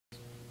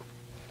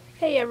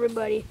Hey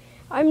everybody,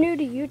 I'm new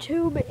to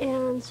YouTube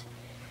and,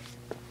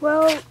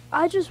 well,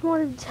 I just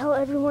wanted to tell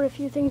everyone a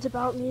few things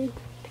about me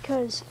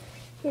because,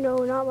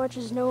 not much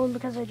is known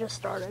because I just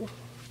started.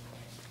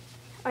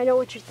 I know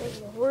what you're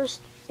thinking,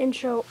 worst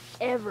intro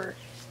ever.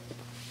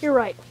 You're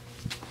right.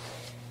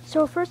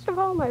 So first of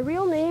all, my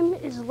real name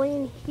is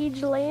Lane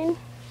Heege Lane,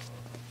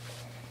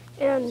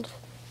 and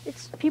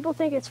people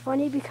think it's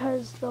funny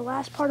because the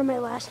last part of my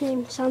last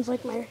name sounds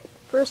like my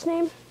first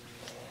name.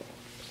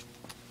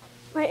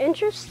 My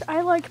interests, I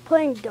like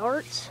playing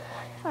darts,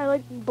 I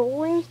like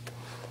bowling,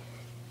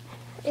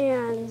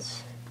 and,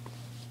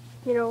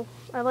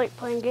 I like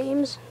playing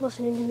games,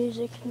 listening to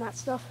music, and that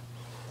stuff.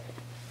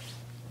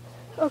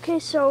 Okay,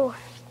 so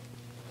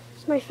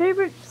my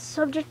favorite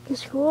subject in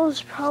school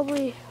is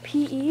probably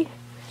PE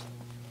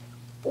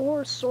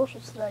or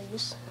social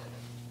studies,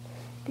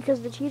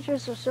 because the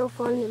teachers are so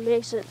fun, it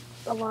makes it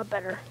a lot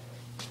better.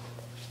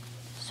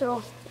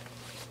 So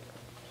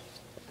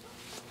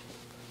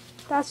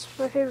that's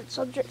my favorite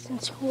subject in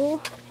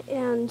school,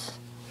 and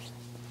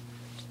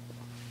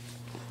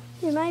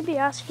you might be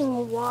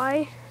asking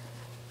why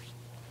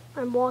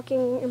I'm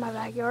walking in my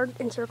backyard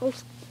in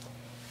circles.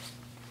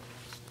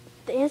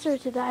 The answer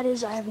to that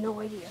is I have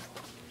no idea.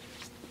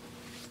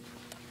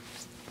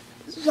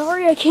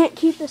 Sorry I can't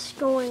keep this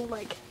going,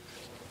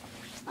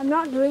 I'm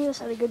not doing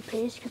this at a good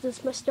pace because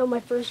it's still my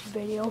first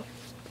video.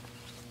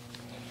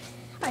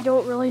 I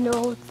don't really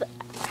know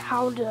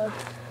how to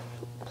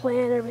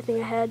plan everything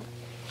ahead.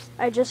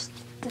 I just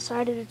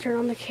decided to turn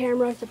on the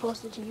camera to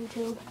post it to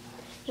YouTube,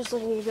 just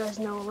letting you guys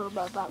know a little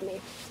bit about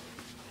me.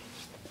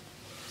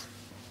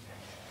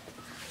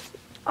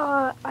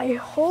 I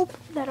hope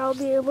that I'll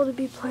be able to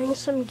be playing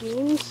some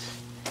games.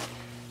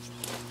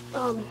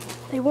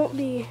 They won't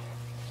be,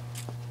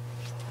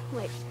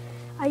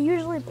 I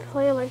usually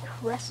play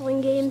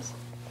wrestling games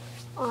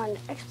on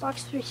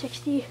Xbox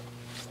 360.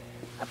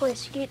 I play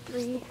Skate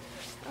 3.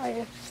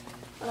 I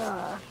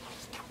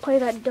play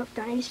that Duck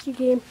Dynasty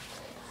game.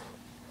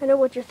 I know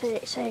what you're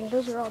saying,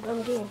 those are all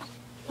dumb games.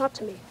 Not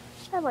to me.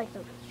 I like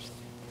them.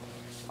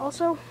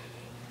 Also,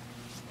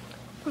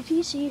 for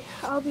PC,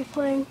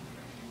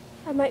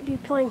 I might be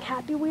playing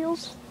Happy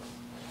Wheels.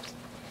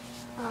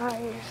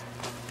 I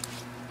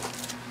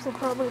will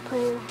probably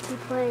be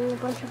playing a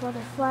bunch of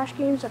other Flash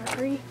games that are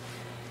free.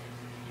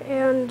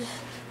 And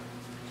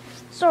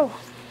so,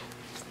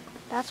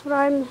 that's what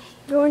I'm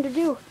going to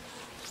do.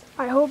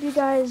 I hope you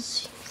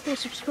guys will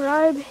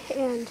subscribe,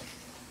 and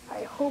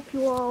I hope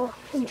you all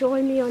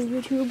enjoy me on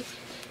YouTube.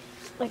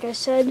 Like I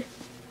said,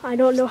 I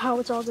don't know how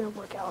it's all going to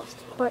work out.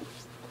 But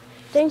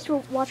thanks for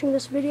watching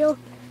this video.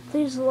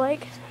 Please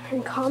like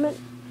and comment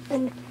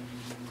and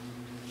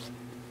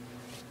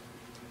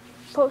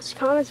post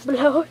comments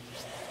below.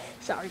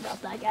 Sorry about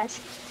that,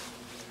 guys.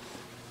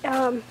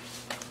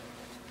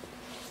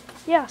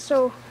 Yeah,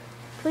 so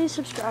please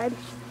subscribe.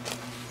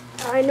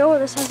 I know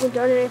this hasn't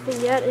done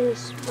anything yet, and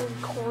it's really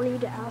corny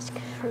to ask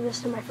for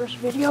this in my first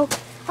video.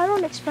 I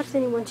don't expect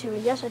anyone to,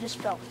 and yes, I just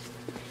fell.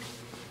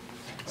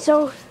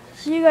 So,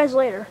 see you guys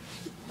later.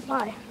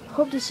 Bye.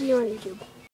 Hope to see you on YouTube.